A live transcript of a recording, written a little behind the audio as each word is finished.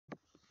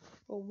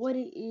Or what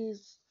it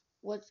is,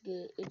 what's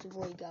good? It's your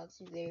boy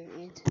Galaxy there,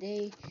 and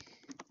today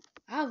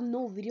I have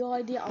no video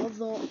idea,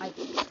 although I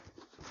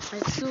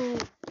still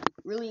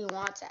really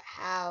want to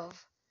have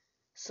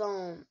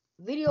some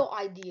video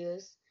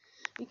ideas,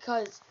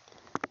 because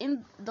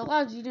in the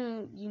last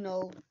video,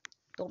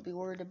 don't be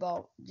worried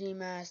about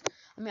GMAS.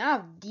 I mean, I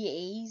have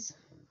DAs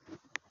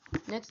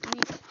next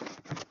week,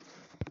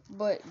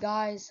 but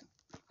guys,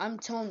 I'm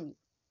telling you,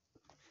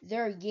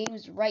 there are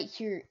games right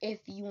here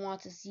if you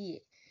want to see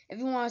it. If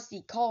you want to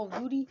see Call of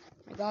Duty,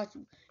 I got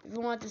you. If you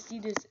want to see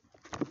this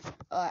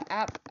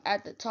app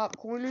at the top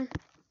corner,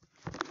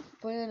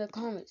 put it in the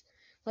comments.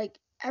 Like,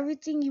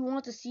 everything you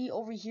want to see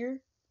over here,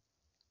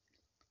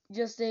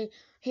 just say,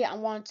 hey, I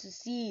want to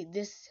see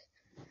this.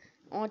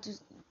 I want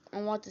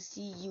to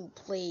see you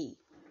play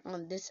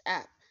on this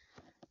app.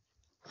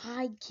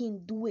 I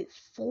can do it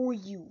for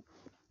you.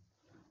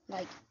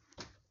 Like,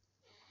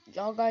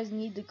 y'all guys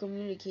need the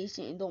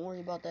communication, and don't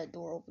worry about that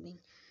door opening.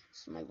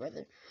 This is my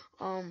brother.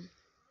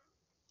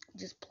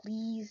 Just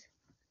please,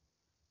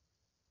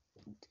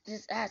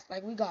 just ask.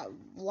 Like, we got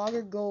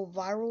Vlogger Go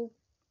Viral,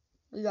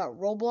 we got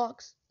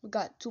Roblox, we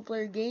got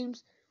 2-player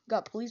games, we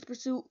got Police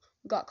Pursuit,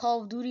 we got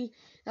Call of Duty.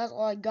 That's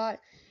all I got.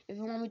 If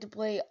you want me to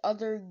play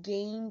other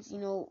games, if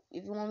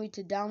you want me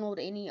to download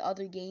any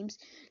other games,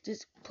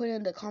 just put it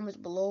in the comments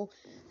below.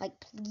 Like,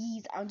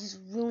 please, I just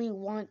really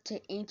want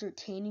to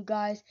entertain you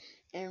guys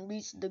and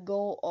reach the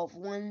goal of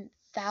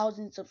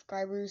 1,000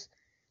 subscribers.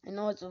 I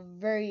know it's a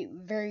very,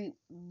 very,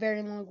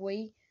 very long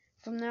way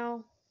from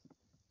now.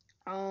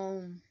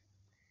 I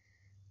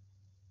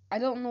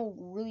don't know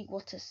really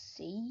what to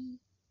say,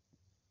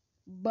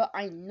 but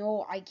I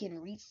know I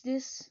can reach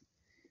this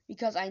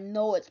because I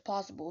know it's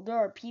possible. There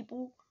are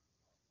people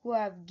who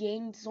have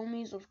gained so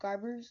many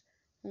subscribers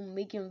who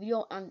making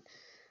video. I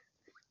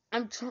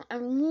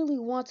really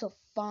want to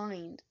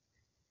find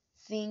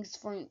things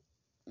for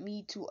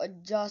me to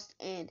adjust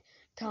and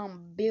kind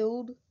of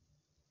build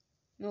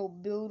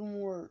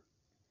more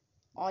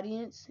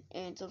audience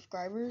and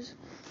subscribers.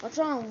 I'm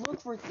trying to look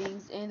for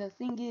things, and the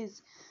thing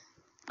is,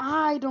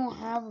 I don't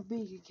have a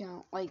big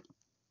account. Like,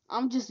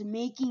 I'm just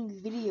making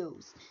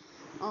videos.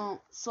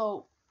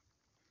 So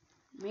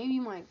maybe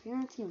my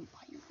parents can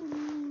buy it for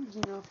me,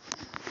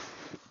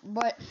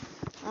 But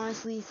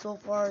honestly, so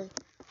far,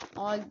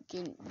 all I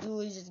can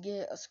do is just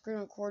get a screen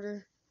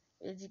recorder.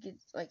 Is you get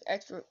like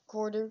extra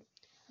recorder.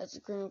 That's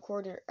a screen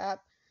recorder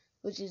app,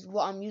 which is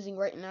what I'm using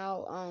right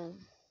now.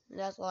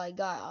 That's all I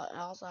got. I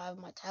also have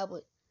my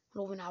tablet. I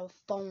don't even have a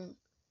phone.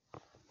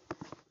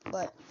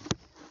 But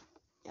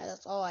yeah,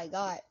 that's all I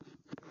got.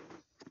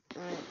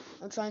 Alright,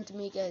 I'm trying to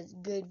make as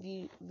good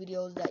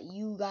videos that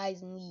you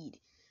guys need.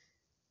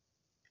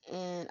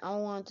 And I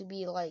don't want it to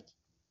be like,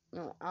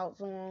 out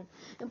so long.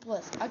 And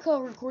plus, I could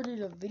have recorded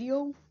a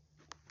video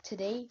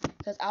today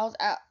because I was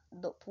at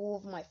the pool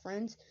with my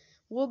friends.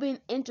 Would have been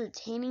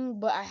entertaining,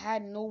 but I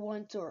had no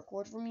one to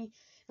record for me.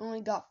 I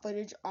only got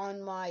footage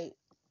on my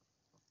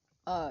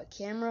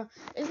camera.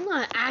 It's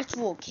not an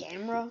actual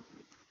camera,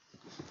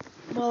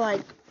 but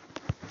like,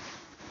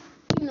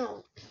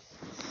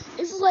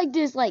 it's like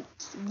this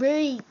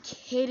very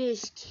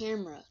kiddish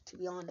camera, to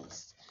be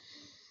honest.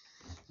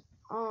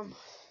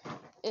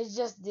 It's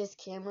just this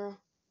camera.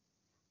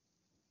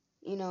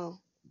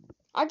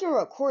 I can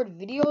record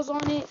videos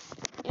on it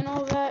and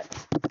all that,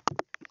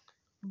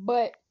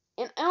 but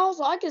and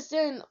also I can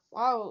send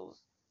files.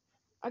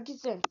 I can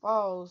send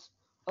files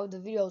of the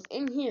videos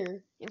in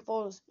here and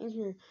photos in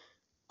here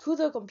to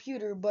the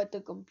computer, but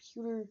the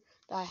computer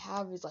that I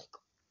have is like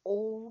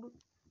old.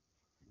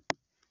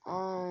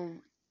 I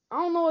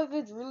don't know if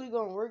it's really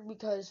gonna work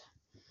because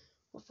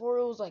before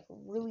it was like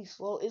really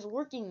slow. It's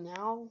working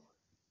now.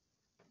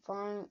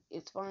 Fine,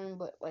 it's fine,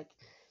 but like,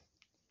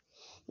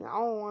 I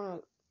don't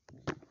want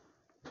to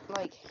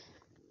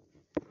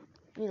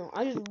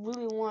I just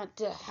really want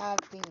to have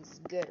things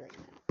good right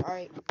now.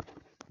 Alright.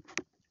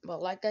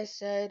 But like I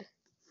said,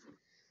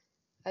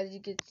 as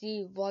you can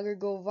see, Vlogger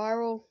Go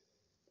Viral,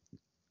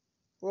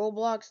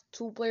 Roblox,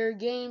 2-player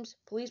games,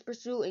 Police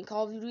Pursuit, and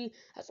Call of Duty.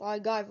 That's all I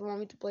got. If you want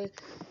me to play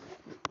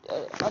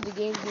other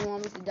games, you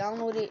want me to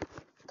download it,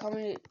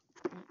 comment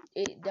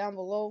it down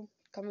below.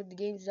 Comment the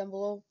games down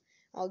below.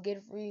 I'll get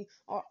it for you.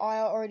 I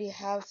already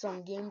have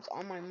some games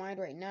on my mind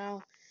right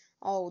now.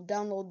 I'll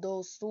download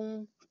those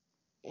soon.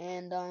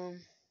 And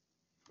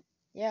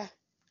yeah.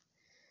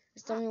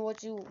 Just tell me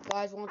what you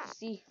guys want to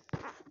see.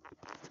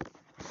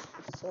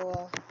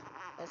 So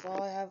that's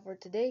all I have for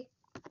today.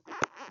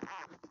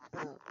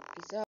 Peace out.